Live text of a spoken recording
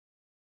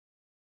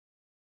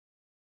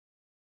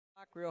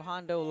Rio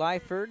Hondo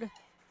Lyford.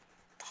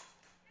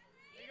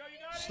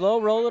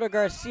 Slow roller to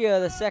Garcia,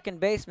 the second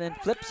baseman.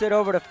 Flips it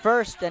over to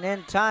first and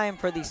in time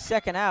for the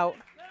second out.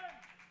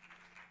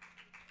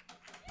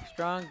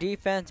 Strong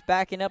defense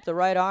backing up the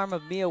right arm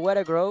of Mia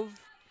Weddegrove.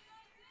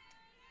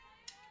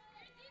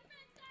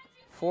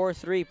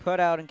 4-3 put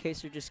out in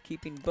case you're just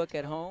keeping book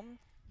at home.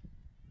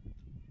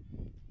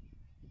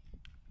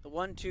 The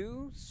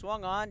 1-2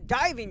 swung on.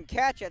 Diving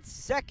catch at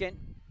second.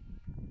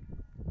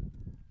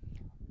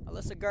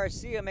 Alyssa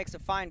Garcia makes a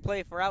fine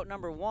play for out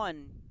number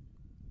 1.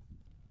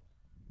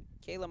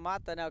 Kayla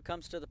Mata now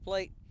comes to the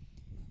plate.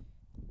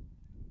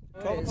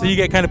 So you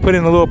get kind of put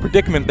in a little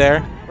predicament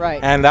there. Right.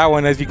 And that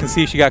one, as you can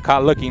see, she got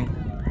caught looking.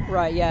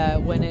 Right, yeah.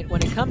 When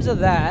it comes to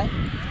that,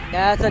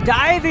 that's a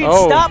diving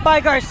stop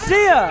by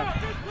Garcia.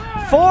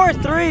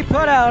 4-3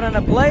 put out on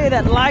a play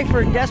that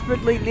Lyford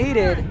desperately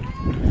needed.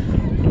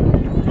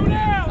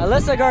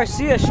 Alyssa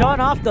Garcia showing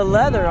off the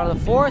leather on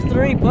the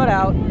 4-3 put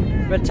out.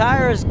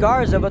 Retires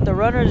Garza, but the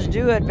runners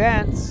do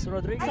advance.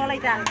 Rodriguez. Go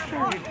like that.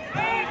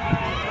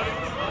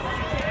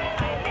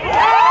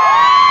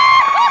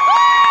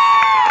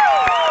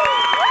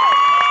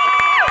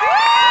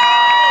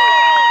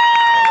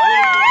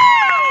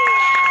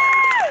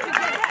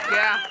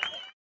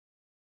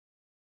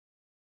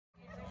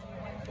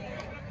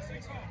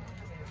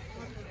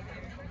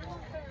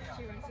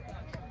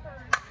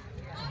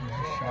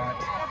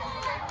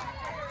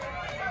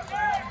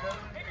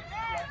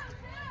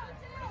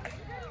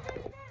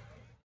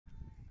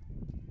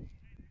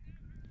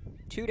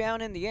 Two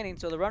down in the inning,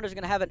 so the runner's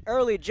going to have an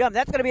early jump.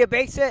 That's going to be a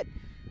base hit.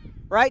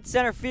 Right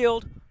center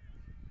field.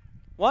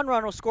 One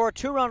run will score,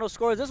 2 run will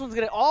score. This one's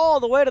going to all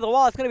the way to the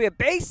wall. It's going to be a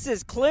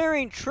bases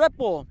clearing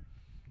triple.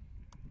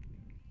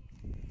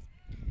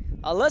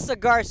 Alyssa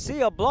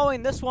Garcia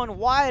blowing this one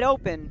wide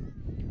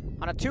open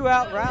on a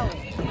 2-out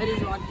rally.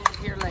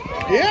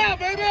 Yeah,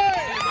 baby!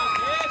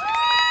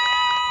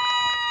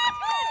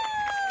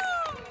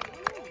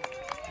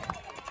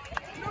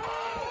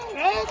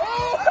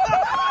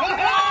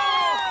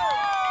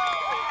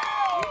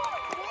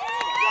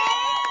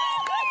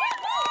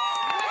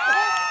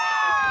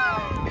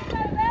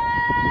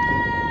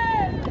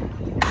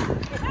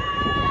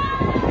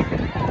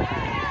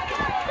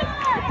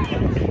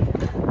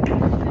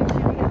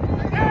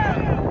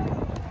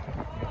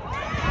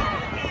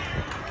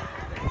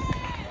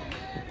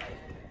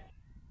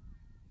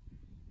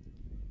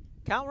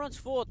 Count runs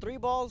full, 3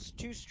 balls,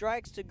 2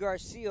 strikes to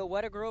Garcia.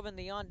 Weddegrove in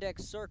the on-deck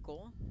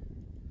circle.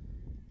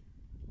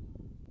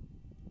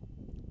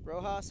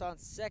 Rojas on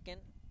second.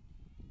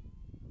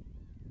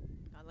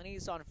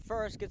 Alanese on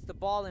first, gets the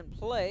ball in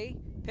play.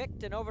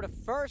 Picked and over to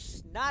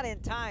first, not in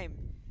time.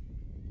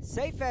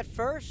 Safe at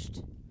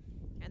first,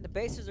 and the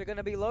bases are going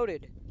to be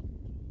loaded.